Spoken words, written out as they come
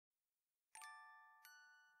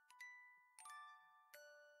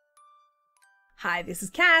Hi, this is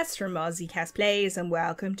Cass from Aussie Cass Plays, and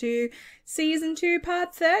welcome to Season 2,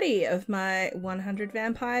 Part 30 of my 100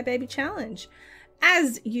 Vampire Baby Challenge.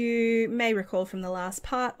 As you may recall from the last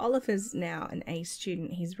part, Oliver's now an A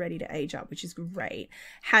student. He's ready to age up, which is great.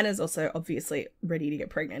 Hannah's also obviously ready to get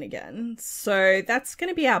pregnant again. So that's going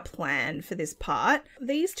to be our plan for this part.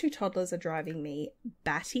 These two toddlers are driving me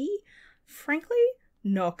batty, frankly,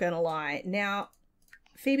 not going to lie. Now,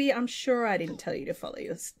 Phoebe, I'm sure I didn't tell you to follow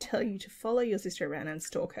your sister around and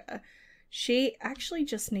stalk her. She actually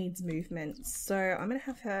just needs movement. So I'm going to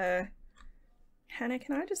have her... Hannah,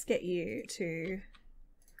 can I just get you to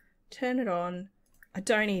turn it on? I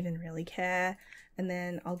don't even really care. And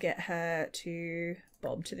then I'll get her to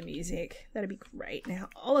bob to the music. That'd be great. Now,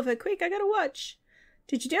 Oliver, quick, I gotta watch.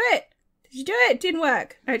 Did you do it? Did you do it? Didn't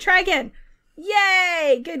work. All right, try again.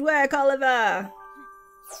 Yay! Good work, Oliver.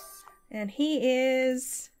 And he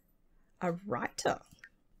is a writer.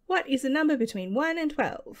 What is a number between 1 and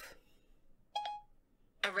 12?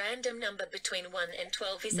 A random number between 1 and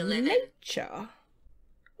 12 is 11. Nature.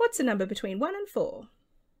 What's a number between 1 and 4?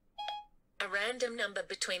 A random number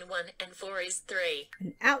between 1 and 4 is 3.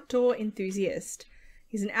 An outdoor enthusiast.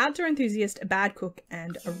 He's an outdoor enthusiast, a bad cook,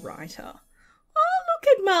 and a writer. Oh,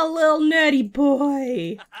 look at my little nerdy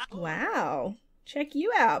boy. Wow. Check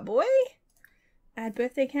you out, boy. Add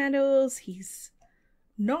birthday candles. He's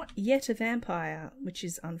not yet a vampire, which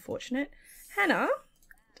is unfortunate. Hannah,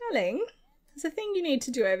 darling, there's a thing you need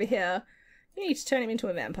to do over here. You need to turn him into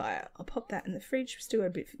a vampire. I'll pop that in the fridge. We still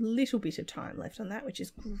have a little bit of time left on that, which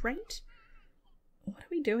is great. What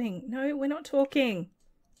are we doing? No, we're not talking.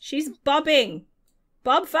 She's bobbing.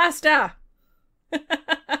 Bob faster.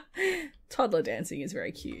 Toddler dancing is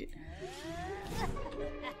very cute.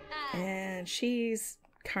 And she's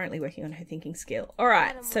currently working on her thinking skill.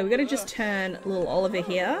 Alright, so we're going to just turn little Oliver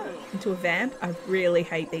here into a vamp. I really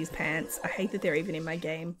hate these pants. I hate that they're even in my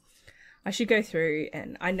game. I should go through,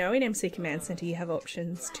 and I know in MC Command Center you have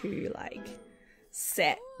options to, like,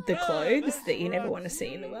 set the clothes that you never want to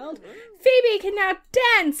see in the world. Phoebe can now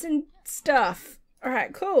dance and stuff.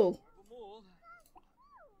 Alright, cool.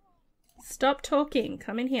 Stop talking.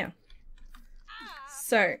 Come in here.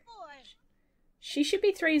 So, she should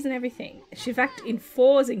be 3s and everything. She's in fact in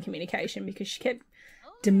 4s in communication because she kept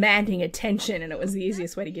demanding attention and it was the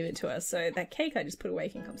easiest way to give it to her. So that cake I just put away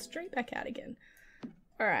can come straight back out again.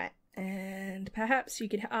 Alright. And perhaps you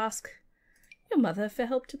could ask your mother for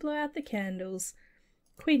help to blow out the candles.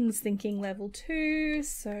 Queen's thinking level 2,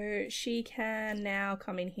 so she can now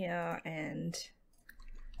come in here and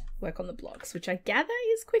work on the blocks, which I gather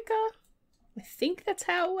is quicker. I think that's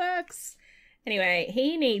how it works. Anyway,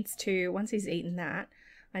 he needs to, once he's eaten that,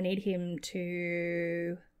 I need him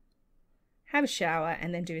to have a shower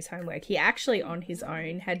and then do his homework. He actually, on his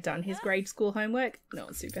own, had done his grade school homework.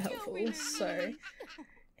 Not super helpful, so...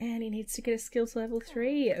 And he needs to get a skills level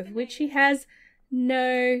 3, of which he has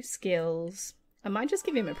no skills. I might just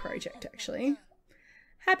give him a project, actually.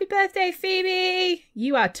 Happy birthday, Phoebe!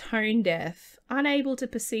 You are tone deaf, unable to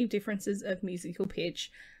perceive differences of musical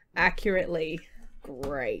pitch accurately.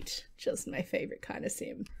 Great. Just my favourite kind of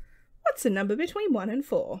sim. What's the number between 1 and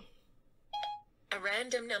 4? A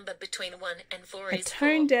random number between 1 and 4 is 4. A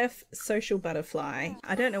tone deaf social butterfly.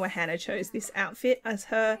 I don't know why Hannah chose this outfit as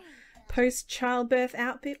her post-childbirth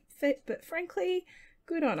outfit, but frankly,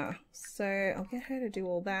 good on her. So I'll get her to do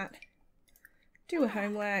all that, do her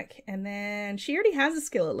homework, and then she already has a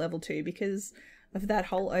skill at level 2 because of that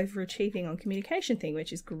whole overachieving on communication thing,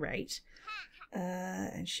 which is great.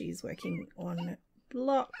 And she's working on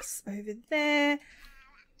blocks over there.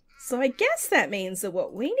 So I guess that means that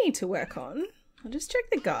what we need to work on, I'll just check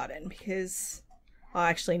the garden because... Oh,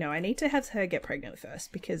 actually, no, I need to have her get pregnant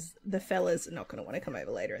first because the fellas are not going to want to come over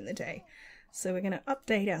later in the day. So we're going to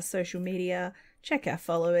update our social media, check our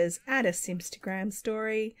followers, add a Simstagram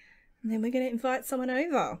story, and then we're going to invite someone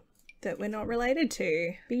over that we're not related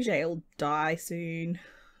to. BJ will die soon.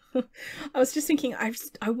 I was just thinking,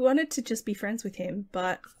 I wanted to just be friends with him,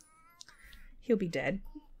 but he'll be dead.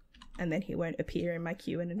 And then he won't appear in my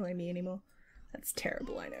queue and annoy me anymore. That's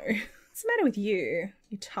terrible, I know. What's the matter with you?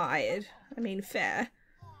 You're tired. I mean, fair.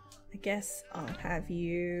 I guess I'll have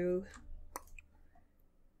you...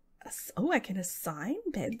 Oh, I can assign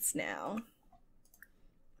beds now.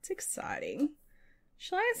 It's exciting.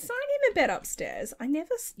 Shall I assign him a bed upstairs? I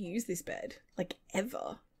never use this bed. Like,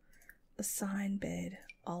 ever. Assign bed,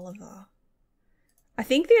 Oliver. I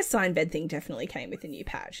think the assigned bed thing definitely came with the new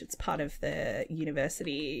patch. It's part of the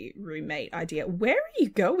university roommate idea. Where are you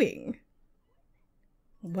going?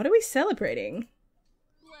 What are we celebrating?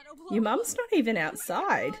 Your mum's not even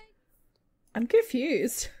outside. I'm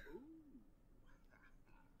confused.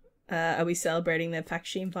 Are we celebrating the fact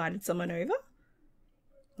she invited someone over?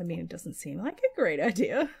 I mean, it doesn't seem like a great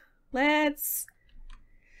idea. Let's...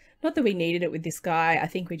 Not that we needed it with this guy. I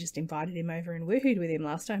think we just invited him over and woohooed with him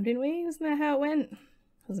last time, didn't we? Isn't that how it went?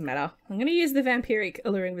 Doesn't matter. I'm going to use the vampiric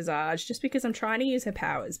alluring visage just because I'm trying to use her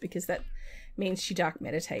powers, because that means she dark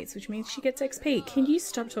meditates, which means she gets XP. Can you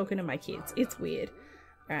stop talking to my kids? It's weird.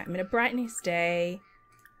 Alright, I'm going to brighten his day.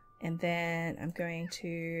 And then I'm going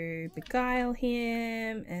to beguile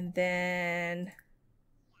him. And then...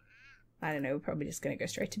 I don't know, we're probably just going to go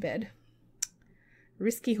straight to bed.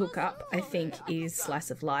 Risky hookup, I think, is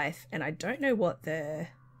slice of life. And I don't know what the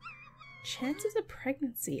chances of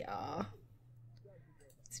pregnancy are.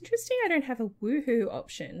 It's interesting I don't have a woohoo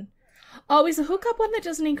option. Oh, is a hookup one that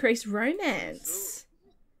doesn't increase romance?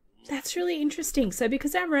 That's really interesting. So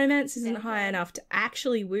because our romance isn't high enough to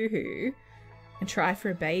actually woohoo and try for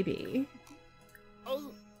a baby,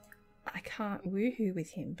 I can't woohoo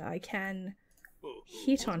with him, but I can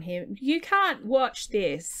hit on him. You can't watch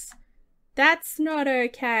this. That's not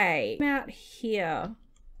okay. I'm out here.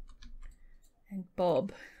 And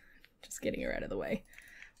Bob. Just getting her out of the way.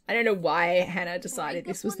 I don't know why Hannah decided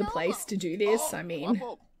this was the place to do this. I mean,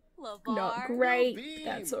 not great.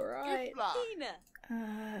 That's alright.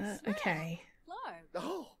 Okay.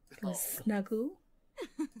 We'll snuggle.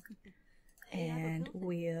 And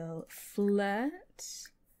we'll flirt.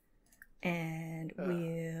 And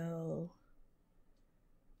we'll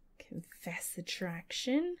confess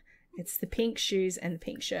attraction. It's the pink shoes and the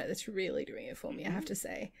pink shirt that's really doing it for me, I have to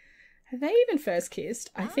say. Have they even first kissed?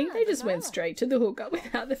 I think they just went straight to the hookup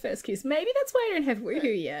without the first kiss. Maybe that's why I don't have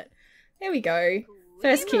woohoo yet. There we go.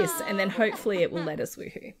 First kiss, and then hopefully it will let us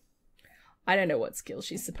woohoo. I don't know what skill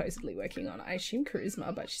she's supposedly working on. I assume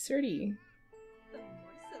charisma, but she's already...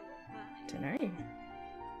 don't know.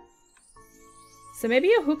 So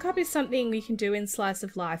maybe a hookup is something we can do in Slice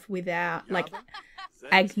of Life without, like,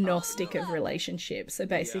 agnostic of relationship. So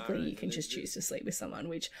basically you can just choose to sleep with someone,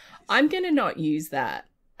 which I'm going to not use that,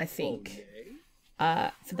 I think,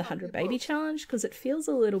 for the 100 baby challenge, because it feels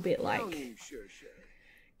a little bit like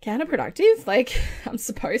counterproductive. Like, I'm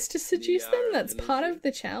supposed to seduce them. That's part of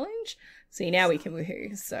the challenge. See, now we can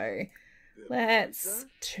woohoo. So let's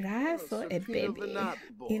try for a baby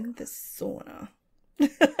in the sauna.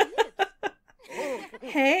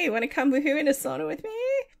 Hey, want to come woohoo in a sauna with me?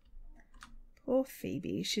 Poor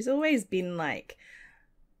Phoebe. She's always been like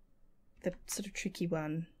the sort of tricky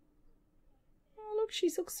one. Oh, look, she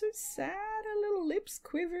looks so sad. Her little lips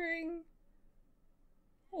quivering.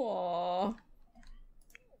 Aww.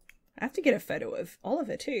 I have to get a photo of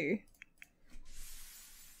Oliver too.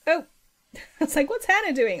 Oh, I was like, what's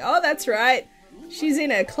Hannah doing? Oh, that's right. She's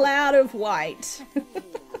in a cloud of white.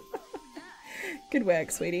 Good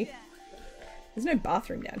work, sweetie. There's no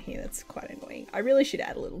bathroom down here. That's quite annoying. I really should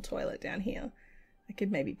add a little toilet down here. I could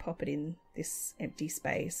maybe pop it in this empty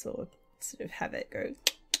space or sort of have it go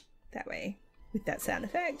that way with that sound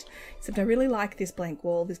effect. Except I really like this blank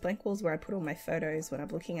wall. This blank wall is where I put all my photos when I'm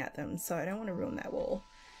looking at them, so I don't want to ruin that wall.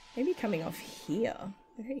 Maybe coming off here.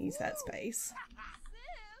 I don't use that space.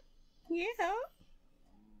 Yeah.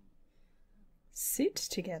 Sit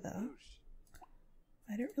together.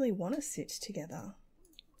 I don't really want to sit together.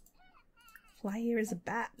 Fly here as a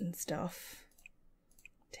bat and stuff.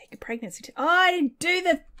 Take a pregnancy oh, I didn't do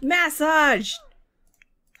the massage!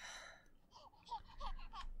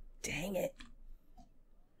 Dang it.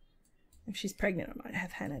 If she's pregnant, I might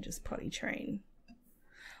have Hannah just potty train.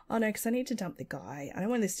 Oh no, because I need to dump the guy. I don't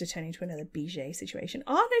want this to turn into another BJ situation.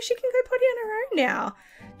 Oh no, she can go potty on her own now.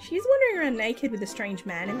 She's wandering around naked with a strange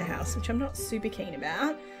man in the house, which I'm not super keen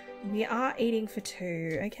about. We are eating for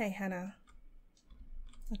two. Okay, Hannah.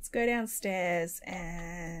 Let's go downstairs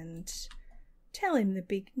and tell him the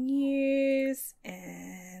big news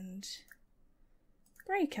and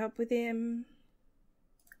break up with him.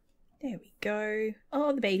 There we go.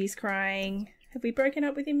 Oh, the baby's crying. Have we broken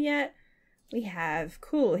up with him yet? We have.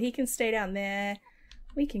 Cool. He can stay down there.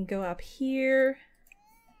 We can go up here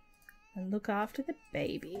and look after the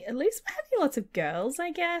baby. At least we're having lots of girls,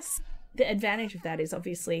 I guess. The advantage of that is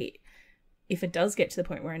obviously if it does get to the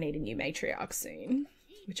point where I need a new matriarch soon,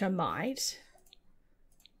 which I might.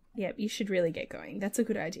 Yep, you should really get going. That's a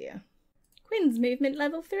good idea. Quinn's movement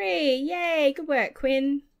level 3. Yay, good work,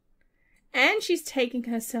 Quinn. And she's taking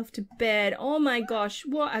herself to bed. Oh my gosh,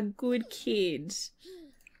 what a good kid.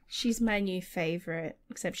 She's my new favourite,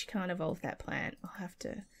 except she can't evolve that plant. I'll have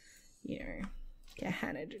to, you know, get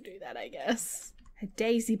Hannah to do that, I guess. Her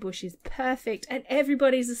daisy bush is perfect and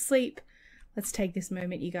everybody's asleep. Let's take this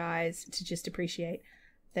moment, you guys, to just appreciate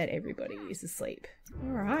that everybody is asleep.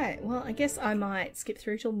 Alright, well, I guess I might skip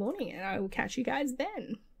through till morning and I will catch you guys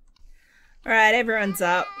then. Alright, everyone's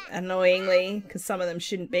up, annoyingly, because some of them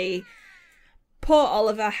shouldn't be. Poor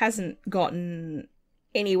Oliver hasn't gotten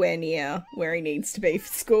anywhere near where he needs to be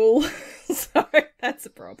for school, so that's a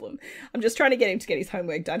problem. I'm just trying to get him to get his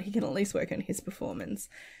homework done. He can at least work on his performance.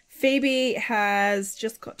 Phoebe has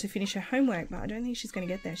just got to finish her homework, but I don't think she's going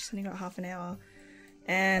to get there. She's only got half an hour.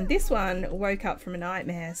 And this one woke up from a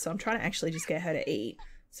nightmare, so I'm trying to actually just get her to eat.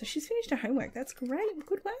 So she's finished her homework. That's great.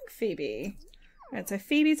 Good work, Phoebe. Alright, so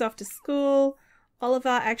Phoebe's off to school. Oliver,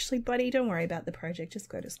 actually, buddy, don't worry about the project. Just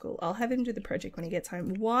go to school. I'll have him do the project when he gets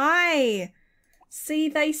home. Why? See,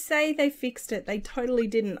 they say they fixed it. They totally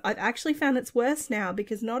didn't. I've actually found it's worse now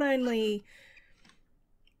because not only...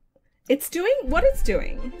 It's doing... What it's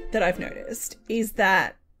doing that I've noticed is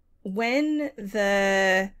that when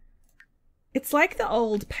the... It's like the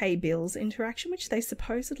old pay bills interaction, which they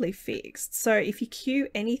supposedly fixed. So if you queue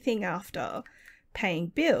anything after paying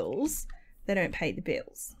bills, they don't pay the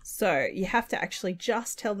bills. So you have to actually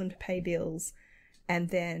just tell them to pay bills and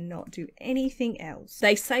then not do anything else.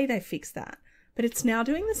 They say they fixed that, but it's now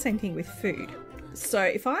doing the same thing with food. So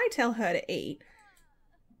if I tell her to eat,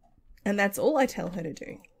 and that's all I tell her to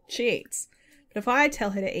do, she eats. But if I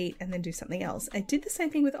tell her to eat and then do something else, I did the same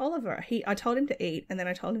thing with Oliver. I told him to eat and then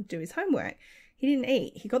I told him to do his homework. He didn't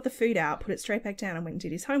eat. He got the food out, put it straight back down and went and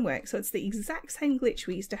did his homework. So it's the exact same glitch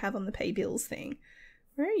we used to have on the pay bills thing.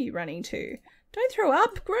 Where are you running to? Don't throw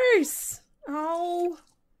up, Bruce. Oh,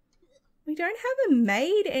 we don't have a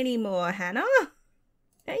maid anymore, Hannah.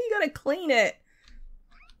 Now you gotta clean it.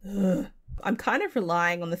 Ugh. I'm kind of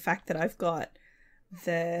relying on the fact that I've got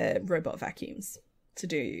the robot vacuums to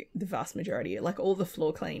do the vast majority, like all the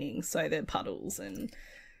floor cleaning, so the puddles and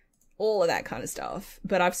all of that kind of stuff.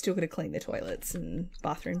 But I've still got to clean the toilets and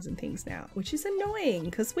bathrooms and things now, which is annoying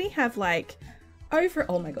because we have like over,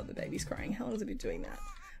 oh my god, the baby's crying. How long has it been doing that?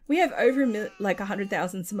 We have over like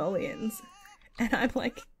 100,000 simoleons and I'm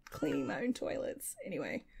like cleaning my own toilets.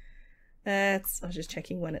 Anyway, I was just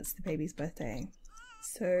checking when it's the baby's birthday.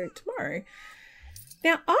 So tomorrow.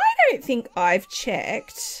 Now, I don't think I've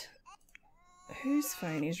checked... Whose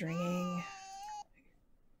phone is ringing?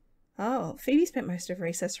 Oh, Phoebe spent most of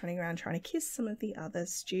recess running around trying to kiss some of the other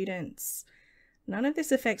students. None of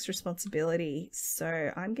this affects responsibility,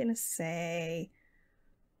 so I'm going to say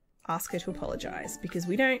ask her to apologise because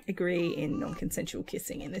we don't agree in non-consensual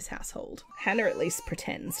kissing in this household. Hannah at least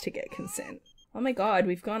pretends to get consent. Oh my god,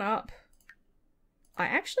 we've gone up. I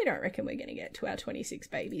actually don't reckon we're going to get to our 26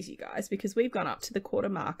 babies, you guys, because we've gone up to the quarter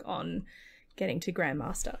mark on getting to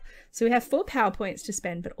Grandmaster. So we have 4 power points to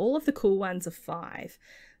spend, but all of the cool ones are 5.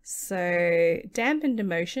 So dampened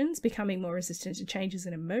emotions, becoming more resistant to changes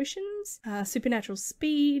in emotions. Supernatural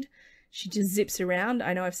speed, she just zips around.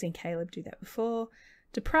 I know I've seen Caleb do that before.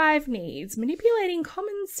 Deprived needs, manipulating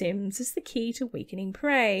common sims is the key to weakening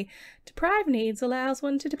prey. Deprived needs allows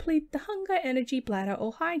one to deplete the hunger, energy, bladder,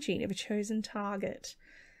 or hygiene of a chosen target.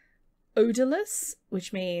 Odorless,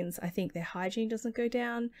 which means I think their hygiene doesn't go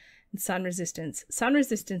down. And sun resistance. Sun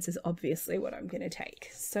resistance is obviously what I'm going to take.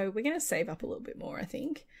 So we're going to save up a little bit more, I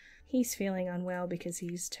think. He's feeling unwell because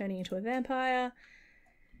he's turning into a vampire.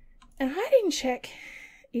 And I didn't check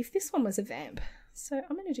if this one was a vamp. So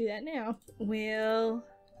I'm going to do that now.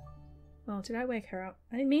 Oh, did I wake her up?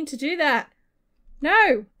 I didn't mean to do that.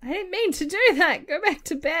 No, I didn't mean to do that. Go back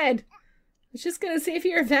to bed. I was just going to see if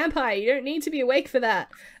you're a vampire. You don't need to be awake for that.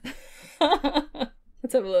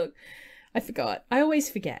 Let's have a look. I forgot. I always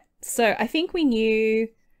forget. So I think we knew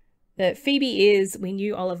that Phoebe is. We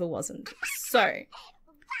knew Oliver wasn't. So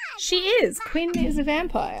she is. Quinn is a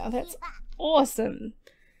vampire. That's awesome.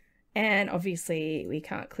 And obviously we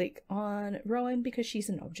can't click on Rowan because she's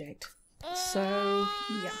an object. So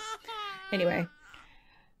yeah. Anyway.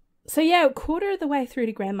 So yeah, quarter of the way through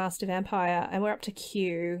to Grandmaster Vampire and we're up to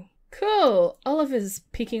Q. Cool. Oliver's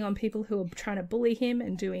picking on people who are trying to bully him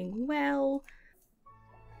and doing well.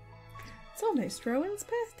 It's almost Rowan's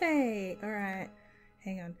birthday. All right.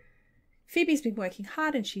 Hang on. Phoebe's been working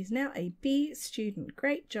hard and she's now a B student.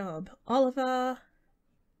 Great job. Oliver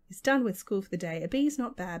is done with school for the day. A B is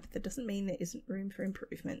not bad, but that doesn't mean there isn't room for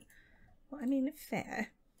improvement. Well, I mean,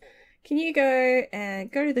 fair. Can you go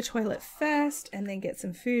to the toilet first and then get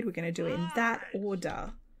some food? We're going to do it in that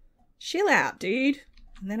order. Chill out, dude.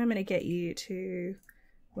 And then I'm going to get you to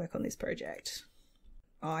work on this project.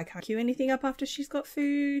 Oh, I can't queue anything up after she's got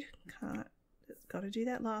food. Can't. Got to do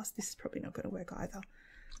that last. This is probably not going to work either.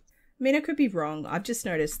 I mean, I could be wrong. I've just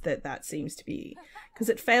noticed that that seems to be... Because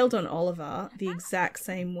it failed on Oliver the exact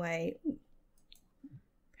same way. Ooh.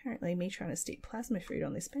 Apparently me trying to stick plasma food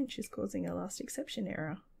on this bench is causing a last exception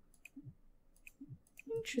error.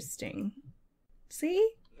 Interesting.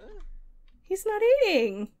 See? He's not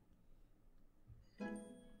eating.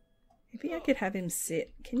 Maybe I could have him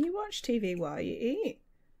sit. Can you watch TV while you eat?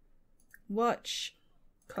 Watch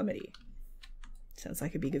comedy. Sounds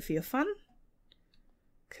like it'd be good for your fun.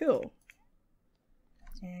 Cool.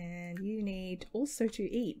 And you need also to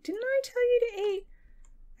eat. Didn't I tell you to eat?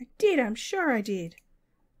 I did, I'm sure I did.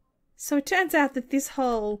 So it turns out that this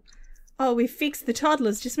whole, oh, we fixed the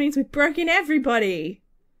toddlers just means we've broken everybody.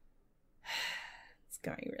 It's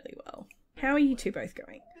going really well. How are you two both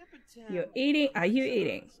going? You're eating. Are you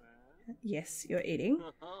eating? Yes, you're eating.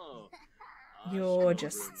 You're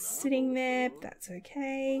just sitting there. But that's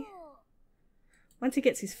okay. Once he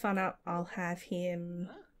gets his fun up, I'll have him...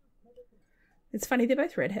 It's funny, they're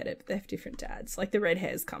both redheaded, but they have different dads. Like, the red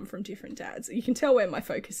hairs come from different dads. You can tell where my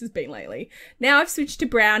focus has been lately. Now I've switched to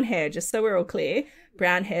brown hair, just so we're all clear.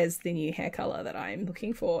 Brown hair's the new hair colour that I'm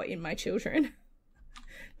looking for in my children.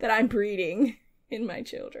 That I'm breeding in my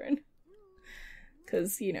children.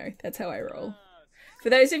 Because, you know, that's how I roll. For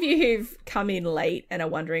those of you who've come in late and are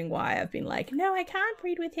wondering why I've been like, no, I can't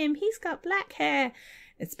breed with him, he's got black hair.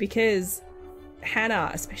 It's because Hannah,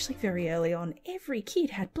 especially very early on, every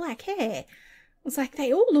kid had black hair. It was like,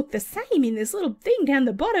 they all look the same in this little thing down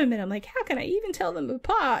the bottom. And I'm like, how can I even tell them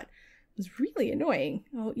apart? It was really annoying.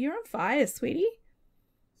 Oh, you're on fire, sweetie.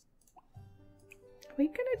 Are we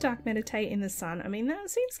going to dark meditate in the sun? I mean, that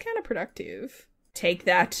seems counterproductive. Take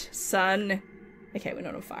that, sun. Okay, we're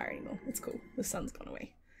not on fire anymore. It's cool. The sun's gone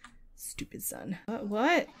away. Stupid sun.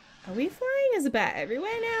 What? Are we flying as a bat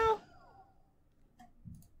everywhere now?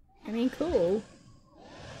 I mean, cool.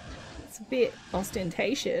 It's a bit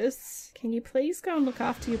ostentatious. Can you please go and look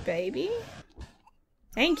after your baby?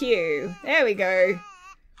 Thank you. There we go.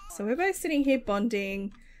 So we're both sitting here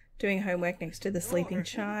bonding, doing homework next to the sleeping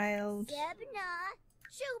child.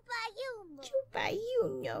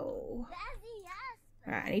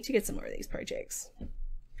 Alright, I need to get some more of these projects.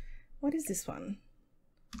 What is this one?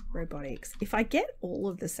 Robotics. If I get all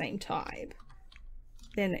of the same type,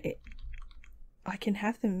 then I can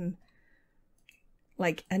have them,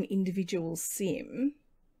 like an individual sim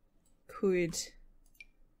could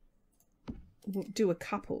do a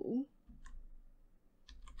couple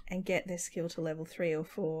and get their skill to level 3 or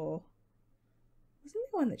 4. Wasn't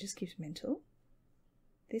there one that just gives mental?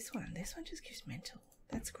 This one just gives mental.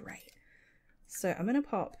 That's great. So I'm going to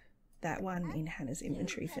pop that one in Hannah's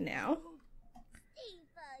inventory for now.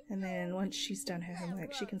 And then once she's done her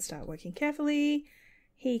homework, she can start working carefully.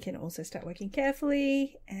 He can also start working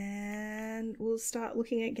carefully, and we'll start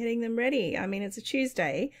looking at getting them ready. I mean, it's a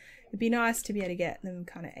Tuesday. It'd be nice to be able to get them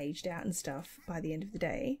kind of aged out and stuff by the end of the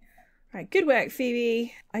day. All right, good work,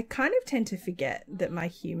 Phoebe. I kind of tend to forget that my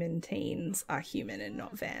human teens are human and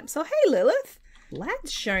not vamps. Oh, hey, Lilith.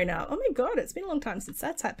 Vlad's shown up. Oh my god, it's been a long time since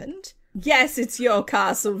that's happened. Yes, it's your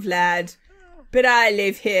castle, Vlad. But I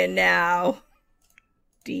live here now.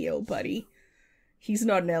 Deal, buddy. He's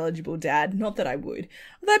not an eligible dad. Not that I would.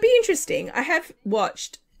 That'd be interesting. I have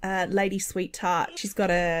watched Lady Sweet Tart. She's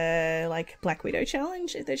got a like Black Widow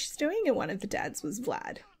challenge that she's doing, and one of the dads was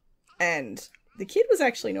Vlad. And the kid was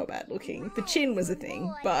actually not bad looking. The chin was a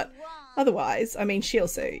thing, but otherwise, I mean, she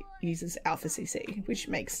also uses Alpha CC, which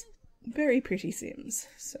makes very pretty Sims.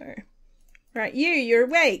 So, right, you're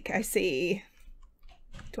awake, I see.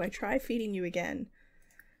 Do I try feeding you again?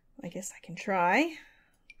 I guess I can try.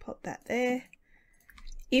 Pop that there.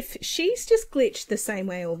 If she's just glitched the same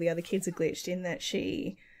way all the other kids are glitched, in that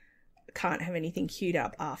she can't have anything queued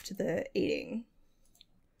up after the eating,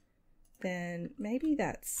 then maybe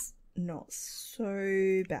that's not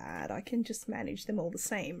so bad. I can just manage them all the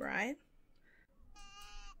same, right?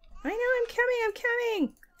 I know, I'm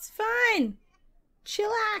coming. It's fine.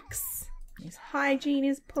 Chillax. His hygiene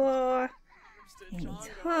is poor. And he's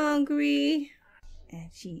hungry. And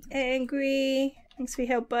she's angry. Thanks for your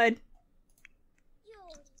help, bud.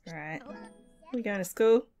 Right. Are we going to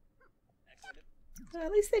school? Oh,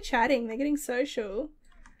 at least they're chatting. They're getting social.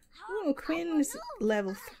 Oh, Quinn's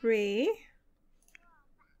level 3.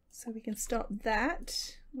 So we can stop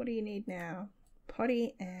that. What do you need now?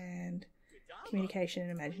 Potty and communication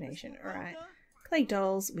and imagination. Alright. Play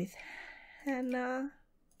dolls with Hannah.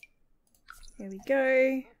 Here we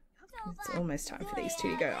go. It's almost time for these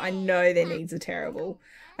two to go. I know their needs are terrible.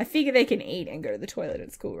 I figure they can eat and go to the toilet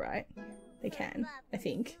at school, right? They can, I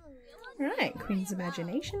think. Alright, Quinn's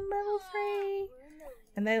imagination level 3.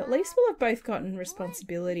 And they at least will have both gotten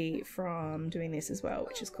responsibility from doing this as well,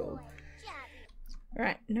 which is cool.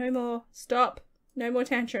 Alright, no more. Stop. No more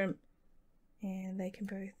tantrum. And they can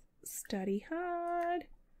both study hard.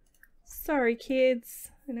 Sorry, kids.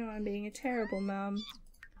 I know I'm being a terrible mum.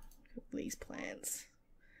 Look at these plants.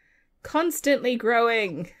 Constantly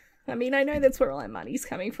growing. I mean, I know that's where all our money's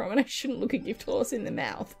coming from, and I shouldn't look a gift horse in the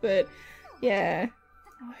mouth, but Yeah.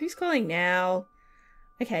 Oh, who's calling now?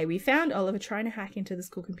 Okay, we found Oliver trying to hack into the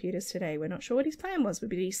school computers today. We're not sure what his plan was,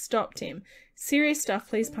 but he stopped him. Serious stuff,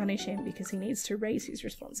 please punish him because he needs to raise his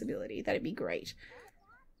responsibility. That'd be great.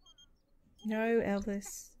 No,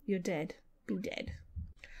 Elvis, you're dead. Be dead.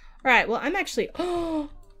 Alright, well, I'm actually... Oh!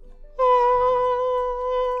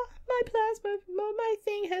 My plasma, my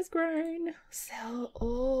thing has grown. Sell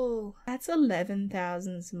all. That's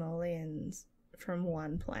 11,000 simoleons from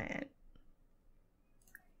one plant.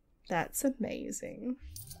 That's amazing.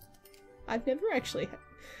 I've never actually had,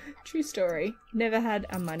 true story, never had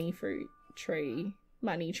a money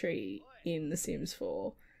tree in The Sims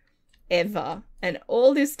 4. Ever. And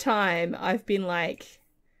all this time I've been like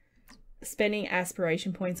spending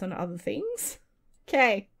aspiration points on other things.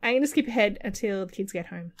 Okay, I'm gonna skip ahead until the kids get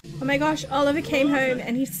home. Oh my gosh, Oliver came home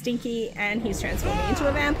and he's stinky and he's transforming into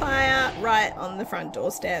a vampire right on the front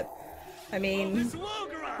doorstep. I mean,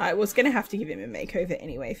 I was gonna have to give him a makeover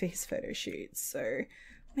anyway for his photo shoot, so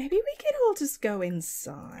maybe we could all just go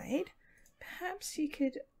inside. Perhaps you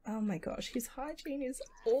could... Oh my gosh, his hygiene is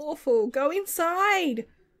awful. Go inside!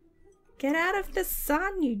 Get out of the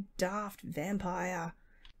sun, you daft vampire.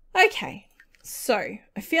 Okay, so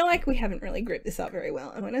I feel like we haven't really gripped this up very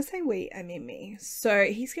well. And when I say we, I mean me. So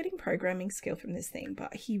he's getting programming skill from this thing,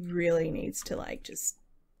 but he really needs to like just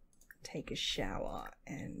take a shower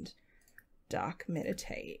and dark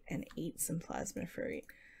meditate and eat some plasma fruit,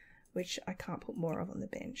 which I can't put more of on the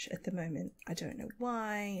bench at the moment. I don't know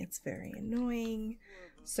why. It's very annoying.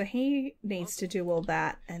 So he needs to do all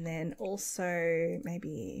that, and then also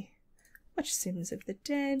maybe watch Sims of the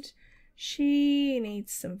Dead. She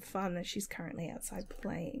needs some fun as she's currently outside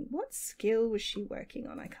playing. What skill was she working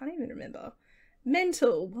on? I can't even remember.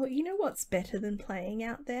 Mental. Well, you know what's better than playing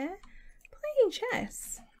out there? Playing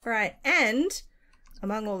chess. Right, and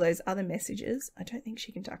among all those other messages, I don't think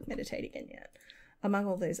she can dark meditate again yet. Among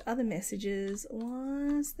all those other messages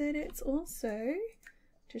was that it's also,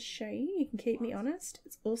 to show you, you can keep me honest,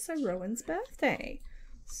 it's also Rowan's birthday.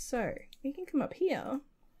 So, you can come up here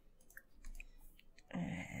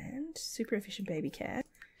and super efficient baby care,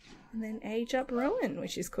 and then age up Rowan,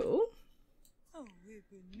 which is cool.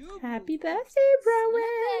 Happy birthday,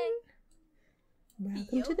 Rowan!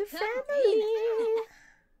 Welcome to the family!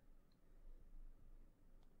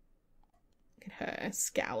 Look at her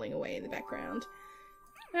scowling away in the background.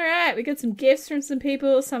 Alright, we got some gifts from some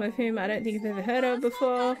people, some of whom I don't think I've ever heard of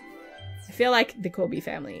before. I feel like the Corby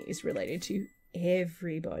family is related to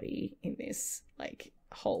everybody in this, like,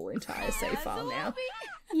 whole entire save file now.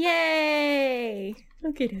 Yay!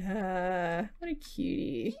 Look at her. What a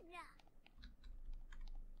cutie.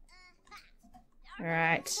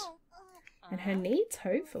 Alright. And her needs,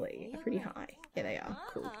 hopefully, are pretty high. Yeah, they are.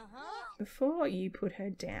 Cool. Before you put her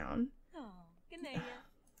down...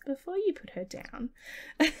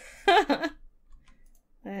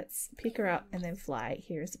 let's pick her up and then fly.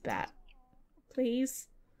 Here is a bat. Please.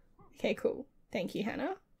 Okay, cool. Thank you,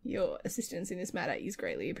 Hannah. Your assistance in this matter is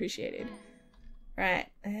greatly appreciated. Right.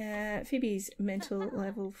 Phoebe's mental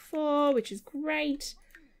level 4, which is great.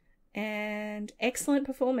 And excellent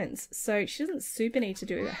performance. So she doesn't super need to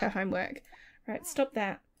do her homework. Right, stop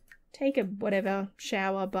that. Take a whatever,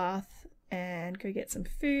 shower, bath, and go get some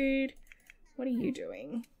food. What are you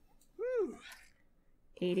doing?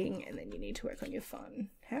 Eating, and then you need to work on your fun.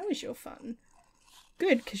 How is your fun?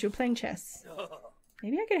 Good, because you're playing chess.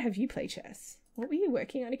 Maybe I could have you play chess. What were you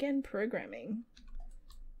working on again? Programming.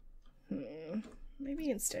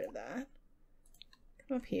 Maybe instead of that.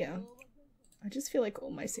 Come up here. I just feel like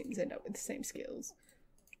all my Sims end up with the same skills.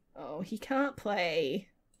 Oh, he can't play.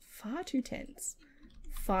 Far too tense.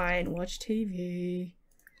 Fine, watch TV.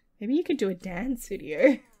 Maybe you could do a dance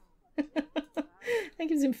video. That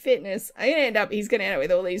gives him fitness. He's gonna end up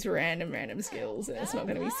with all these random skills, and it's not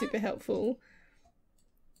gonna be super helpful.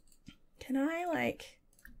 Can I, like...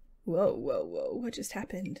 Whoa, what just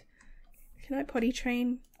happened? Can I potty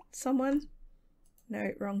train someone?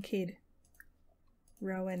 No, wrong kid.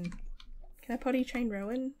 Rowan. Can I potty train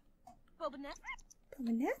Rowan? Bobinette?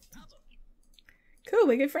 Cool,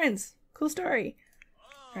 we're good friends. Cool story.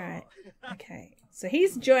 Right, okay. So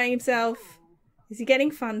he's enjoying himself. Is he getting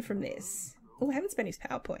fun from this? Oh, I haven't spent his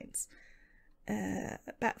power points.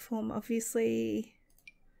 Bat form, obviously.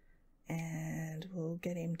 And we'll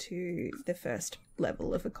get him to the first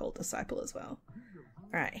level of Occult Disciple as well.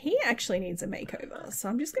 Right, he actually needs a makeover, so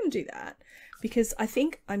I'm just going to do that. Because I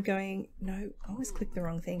think I'm going... No, I always click the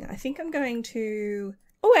wrong thing. I think I'm going to...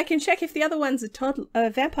 Oh, I can check if the other one's a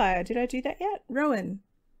vampire. Did I do that yet? Rowan.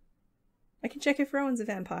 I can check if Rowan's a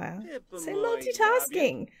vampire. So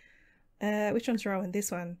multitasking. Which one's Rowan?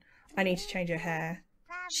 This one. I need to change her hair.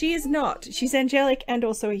 She is not. She's angelic and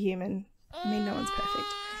also a human. I mean, no one's perfect.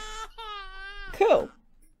 Cool.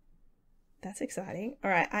 That's exciting. All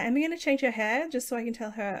right, I am going to change her hair just so I can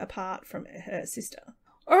tell her apart from her sister.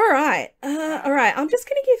 All right. I'm just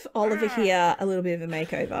going to give Oliver here a little bit of a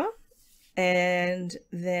makeover. And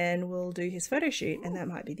then we'll do his photo shoot, and that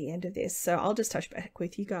might be the end of this. So I'll just touch back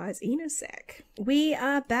with you guys in a sec. We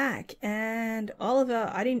are back, and Oliver,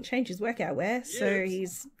 I didn't change his workout wear, so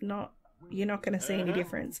he's not, you're not going to see any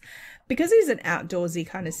difference. Because he's an outdoorsy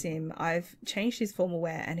kind of sim, I've changed his formal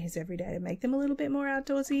wear and his everyday to make them a little bit more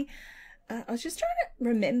outdoorsy. I was just trying to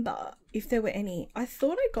remember if there were any. I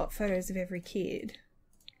thought I got photos of every kid.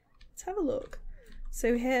 Let's have a look.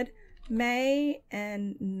 So we had May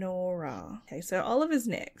and Nora. Okay, so Oliver's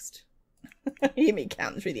next. You hear me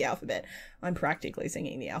counting through the alphabet. I'm practically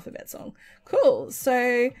singing the alphabet song. Cool.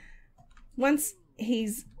 So once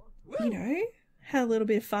he's, you know, had a little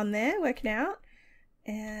bit of fun there working out,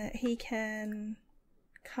 he can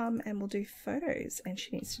come and we'll do photos, and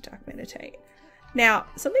she needs to dark meditate. Now,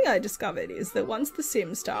 something I discovered is that once the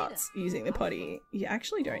sim starts using the potty, you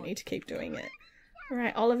actually don't need to keep doing it. All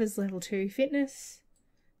right, Oliver's level 2 fitness.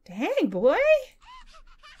 Dang, boy.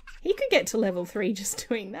 He could get to level 3 just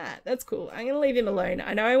doing that. That's cool. I'm going to leave him alone.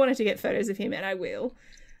 I know I wanted to get photos of him, and I will.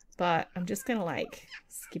 But I'm just going to, like,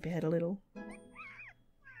 skip ahead a little.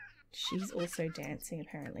 She's also dancing,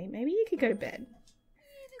 apparently. Maybe you could go to bed.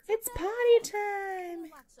 It's party time.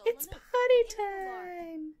 It's party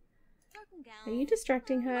time. Are you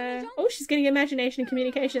distracting her? Oh, she's getting imagination and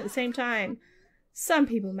communication at the same time. Some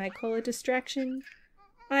people might call it distraction.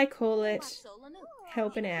 I call it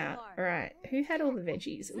helping out. Alright, who had all the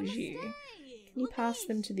veggies? It was you. Can you pass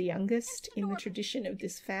them to the youngest in the tradition of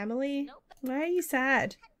this family? Why are you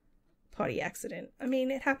sad? Potty accident. I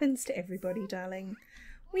mean, it happens to everybody, darling.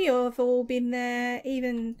 We have all been there,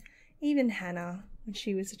 even Hannah, when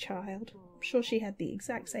she was a child. I'm sure she had the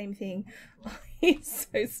exact same thing. Oh, he's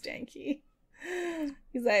so stanky.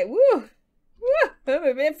 He's like, woo, woo, I'm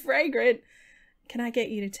a bit fragrant. Can I get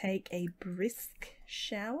you to take a brisk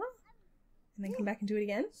shower? And then come back and do it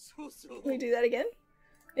again? Can we do that again?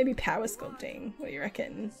 Maybe power sculpting. What do you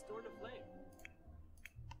reckon?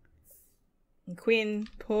 And Quinn,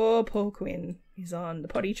 poor Quinn, he's on the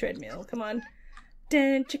potty treadmill. Come on.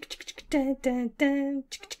 Dun, chick, chick, chick, dun, dun, dun,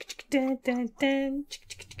 chick, chick, chick, dun, dun, dun, chick,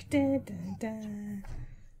 chick, chick, dun, dun, dun.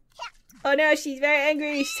 Oh no, she's very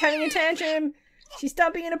angry. She's having a tantrum. She's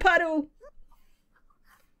stomping in a puddle.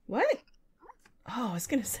 What? Oh, I was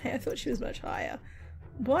going to say, I thought she was much higher.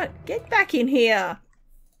 What? Get back in here.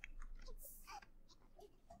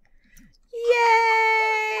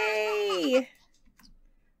 Yay!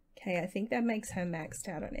 Okay, I think that makes her maxed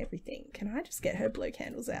out on everything. Can I just get her blow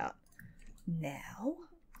candles out now?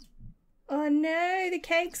 Oh no, the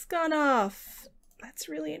cake's gone off. That's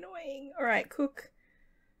really annoying. All right, cook.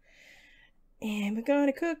 And we're going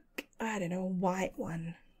to cook, I don't know, a white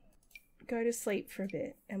one. Go to sleep for a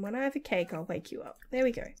bit. And when I have a cake, I'll wake you up. There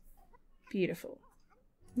we go. Beautiful.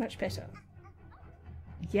 Much better.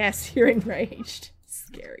 Yes, you're enraged.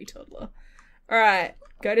 Scary toddler. Alright,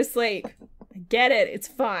 go to sleep. I get it, it's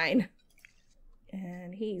fine.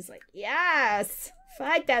 And he's like, yes!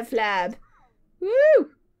 Fight that flab!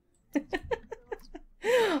 Woo!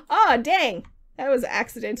 Oh, dang! That was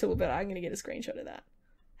accidental, but I'm going to get a screenshot of that.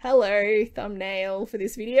 Hello, thumbnail for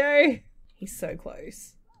this video. He's so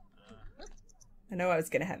close. I know I was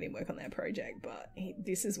going to have him work on that project, but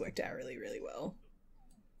this has worked out really, really well.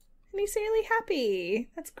 And he's really happy.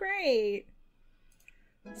 That's great.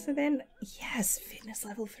 So then, yes, fitness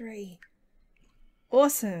level 3.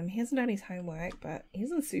 Awesome. He hasn't done his homework, but he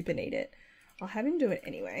doesn't super need it. I'll have him do it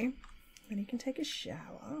anyway. Then he can take a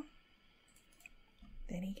shower.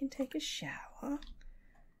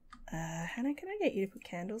 Hannah, can I get you to put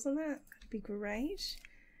candles on that? That'd be great.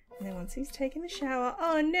 And then once he's taken the shower,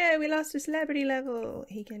 oh no, we lost a celebrity level.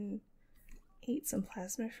 He can eat some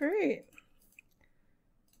plasma fruit.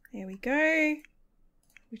 There we go.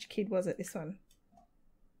 Which kid was it? This one.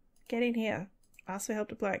 Get in here. Ask for help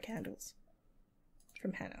to blow out candles.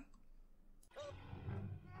 From Hannah.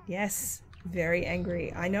 Yes, very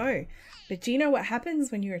angry. I know. But do you know what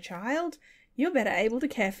happens when you're a child? You're better able to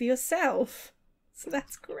care for yourself. So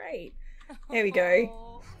that's great. There we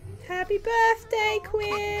go. Happy birthday,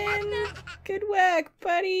 Quinn! Good work,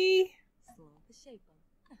 buddy!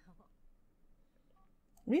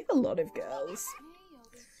 We have a lot of girls.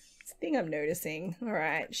 It's a thing I'm noticing.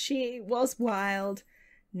 Alright, she was wild.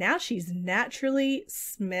 Now she's naturally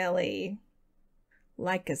smelly.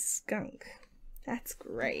 Like a skunk. That's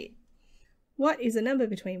great. What is a number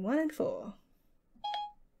between 1 and 4?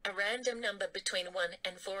 A random number between 1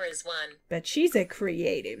 and 4 is 1. But she's a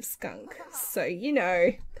creative skunk, so you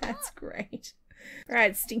know, that's great.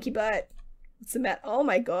 Alright, Stinky Butt. What's the matter? Oh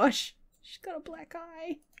my gosh. She's got a black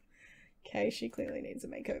eye. Okay, she clearly needs a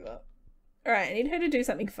makeover. Alright, I need her to do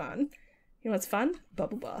something fun. You know what's fun?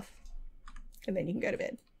 Bubble bath. And then you can go to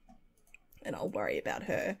bed. And I'll worry about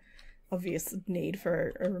her obvious need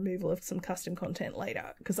for a removal of some custom content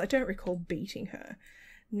later, because I don't recall beating her.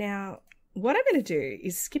 Now, what I'm going to do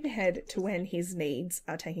is skip ahead to when his needs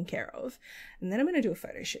are taken care of, and then I'm going to do a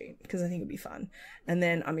photo shoot, because I think it'll be fun. And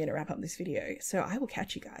then I'm going to wrap up this video, so I will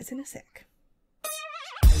catch you guys in a sec.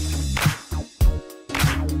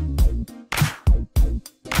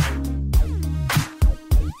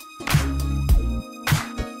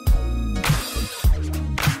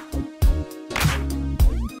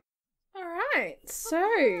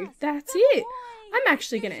 So that's it. I'm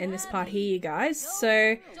actually going to end this part here, you guys.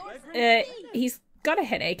 So he's got a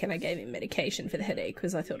headache and I gave him medication for the headache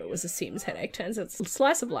because I thought it was a Sims headache. Turns out it's a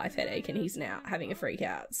slice of life headache and he's now having a freak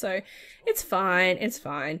out. So it's fine. It's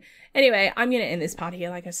fine. Anyway, I'm going to end this part here,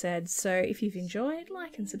 like I said. So if you've enjoyed,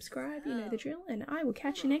 like and subscribe, you know the drill, and I will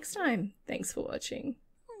catch you next time. Thanks for watching.